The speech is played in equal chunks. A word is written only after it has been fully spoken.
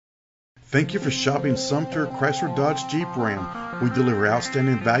Thank you for shopping Sumter, Crossroad, Dodge, Jeep, Ram. We deliver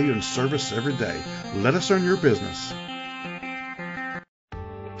outstanding value and service every day. Let us earn your business.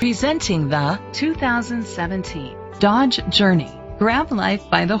 Presenting the 2017 Dodge Journey. Grab life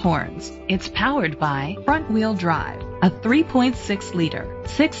by the horns. It's powered by front-wheel drive, a 3.6-liter,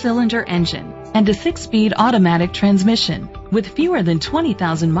 6-cylinder engine, and a 6-speed automatic transmission. With fewer than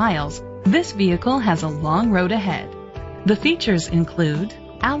 20,000 miles, this vehicle has a long road ahead. The features include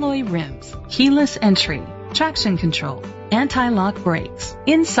alloy rims, keyless entry, traction control, anti-lock brakes.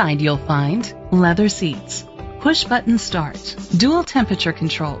 Inside you'll find leather seats, push-button start, dual temperature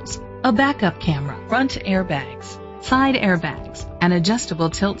controls, a backup camera, front airbags, side airbags, an adjustable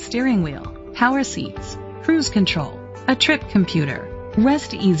tilt steering wheel, power seats, cruise control, a trip computer.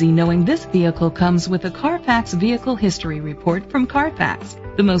 Rest easy knowing this vehicle comes with a Carfax Vehicle History Report from Carfax,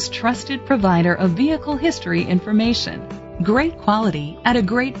 the most trusted provider of vehicle history information. Great quality at a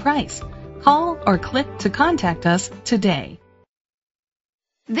great price. Call or click to contact us today.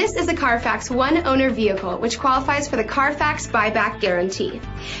 This is a Carfax one-owner vehicle which qualifies for the Carfax buyback guarantee.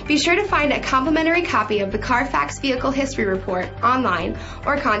 Be sure to find a complimentary copy of the Carfax Vehicle History Report online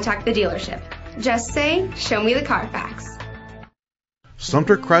or contact the dealership. Just say, "Show me the Carfax."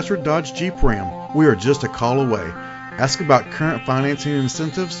 Sumter, Crossroad, Dodge, Jeep, Ram. We are just a call away. Ask about current financing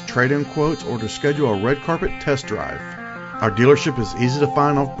incentives, trade-in quotes, or to schedule a red carpet test drive. Our dealership is easy to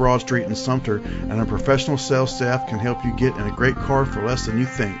find off Broad Street in Sumter, and our professional sales staff can help you get in a great car for less than you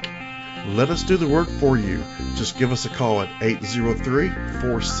think. Let us do the work for you. Just give us a call at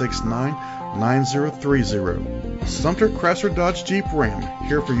 803-469-9030. Sumter, Crossroad, Dodge, Jeep, Ram.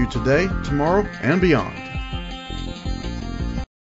 Here for you today, tomorrow, and beyond.